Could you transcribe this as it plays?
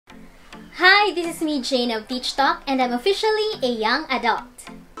Hi, this is me, Jane of TeachTalk, and I'm officially a young adult.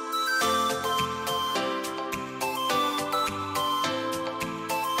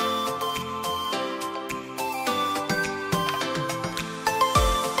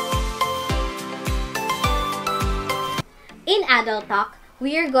 In AdulTalk,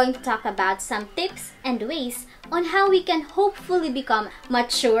 we are going to talk about some tips and ways on how we can hopefully become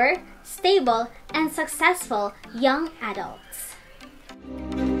mature, stable, and successful young adults.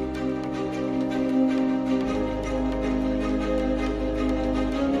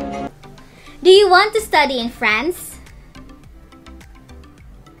 Do you want to study in France?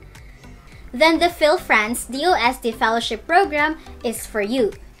 Then the PhilFrance DOST Fellowship Program is for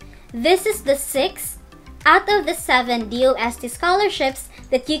you. This is the 6th out of the 7 DOST scholarships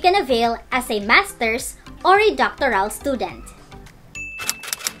that you can avail as a master's or a doctoral student.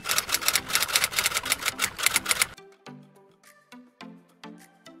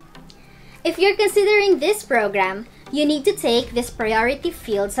 If you're considering this program, you need to take these priority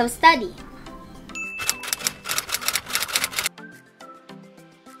fields of study.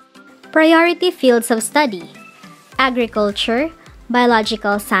 Priority fields of study: agriculture,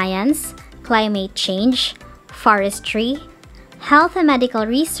 biological science, climate change, forestry, health and medical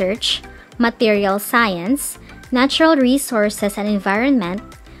research, material science, natural resources and environment,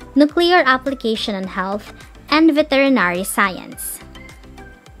 nuclear application and health, and veterinary science.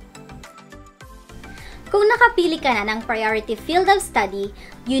 Kung nakapili ka na ng priority field of study,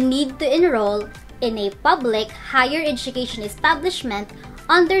 you need to enroll in a public higher education establishment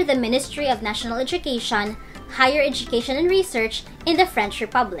under the Ministry of National Education, Higher Education and Research in the French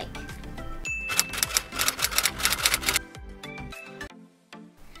Republic.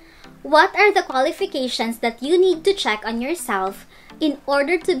 What are the qualifications that you need to check on yourself in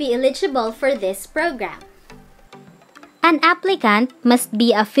order to be eligible for this program? An applicant must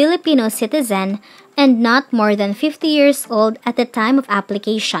be a Filipino citizen and not more than 50 years old at the time of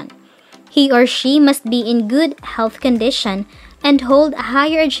application. He or she must be in good health condition and hold a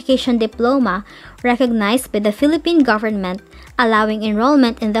higher education diploma recognized by the Philippine government, allowing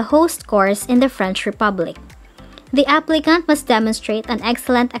enrollment in the host course in the French Republic. The applicant must demonstrate an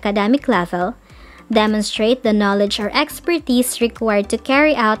excellent academic level, demonstrate the knowledge or expertise required to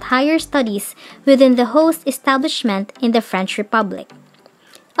carry out higher studies within the host establishment in the French Republic.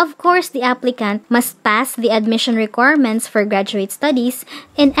 Of course, the applicant must pass the admission requirements for graduate studies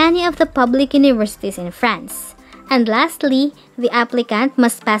in any of the public universities in France. And lastly, the applicant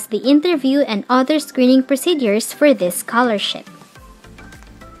must pass the interview and other screening procedures for this scholarship.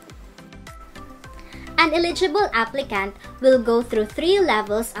 An eligible applicant will go through 3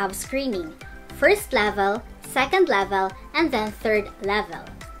 levels of screening: first level, second level, and then third level.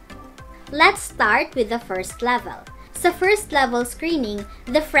 Let's start with the first level. Sa first level screening,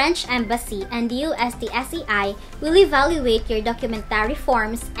 the French Embassy and DOST-SEI will evaluate your documentary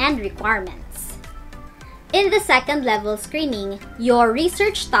forms and requirements. In the second level screening, your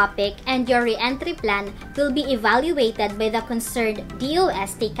research topic and your re-entry plan will be evaluated by the concerned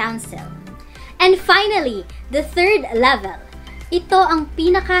DOST Council. And finally, the third level. Ito ang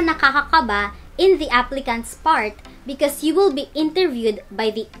pinaka nakakakaba in the applicant's part because you will be interviewed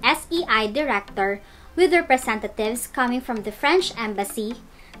by the SEI director with representatives coming from the French Embassy,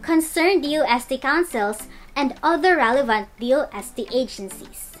 concerned DOST councils, and other relevant DOST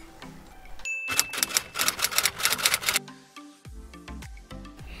agencies.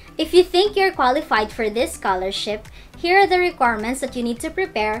 If you think you're qualified for this scholarship, here are the requirements that you need to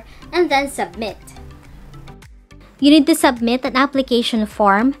prepare and then submit. You need to submit an application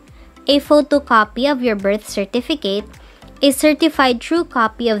form, a photocopy of your birth certificate, a certified true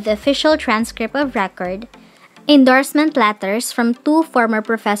copy of the official transcript of record, endorsement letters from 2 former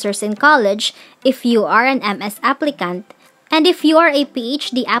professors in college if you are an MS applicant, and if you are a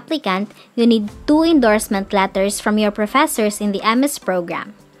PhD applicant, you need 2 endorsement letters from your professors in the MS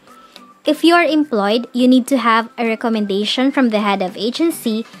program. If you are employed, you need to have a recommendation from the head of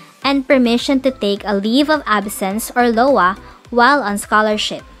agency and permission to take a leave of absence or LOA while on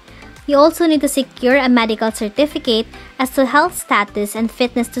scholarship. You also need to secure a medical certificate as to health status and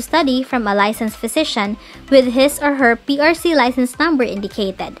fitness to study from a licensed physician with his or her PRC license number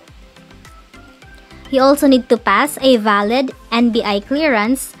indicated. You also need to pass a valid NBI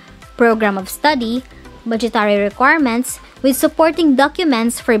clearance, program of study, budgetary requirements, with supporting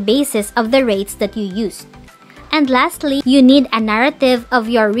documents for basis of the rates that you used. And lastly, you need a narrative of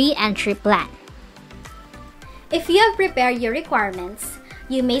your re-entry plan. If you have prepared your requirements,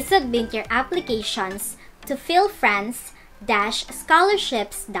 you may submit your applications to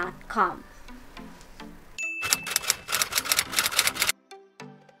PhilFrance-scholarships.com.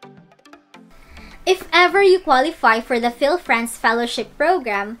 If ever you qualify for the PhilFrance Fellowship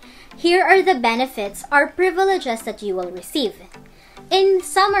Program, here are the benefits or privileges that you will receive. In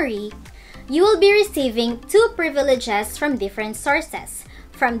summary, you will be receiving 2 privileges from different sources,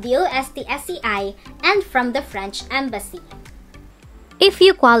 from DOST-SEI and from the French Embassy. If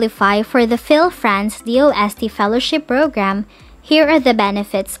you qualify for the PhilFrance DOST Fellowship Program, here are the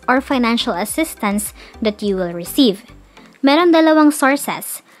benefits or financial assistance that you will receive. Meron dalawang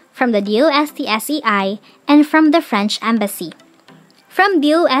sources, from the DOST-SEI and from the French Embassy. From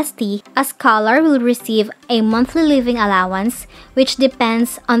DOST, a scholar will receive a monthly living allowance which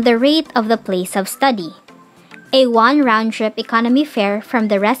depends on the rate of the place of study. A 1 round-trip economy fare from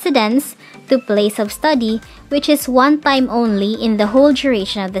the residence to place of study, which is 1 time only in the whole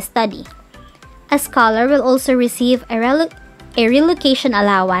duration of the study. A scholar will also receive a relocation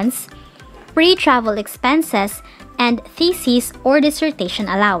allowance, pre-travel expenses, and thesis or dissertation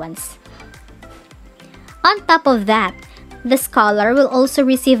allowance. On top of that, the scholar will also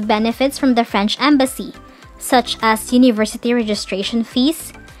receive benefits from the French Embassy, such as university registration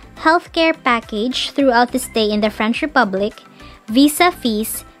fees, healthcare package throughout the stay in the French Republic, visa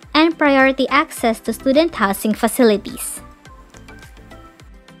fees, and priority access to student housing facilities.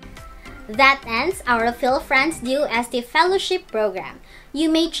 That ends our PhilFrance DOST Fellowship Program. You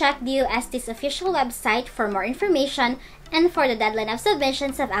may check DOST's official website for more information and for the deadline of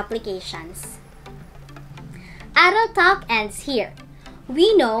submissions of applications. AdulTalk ends here.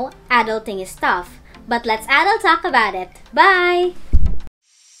 We know adulting is tough, but let's AdulTalk about it. Bye!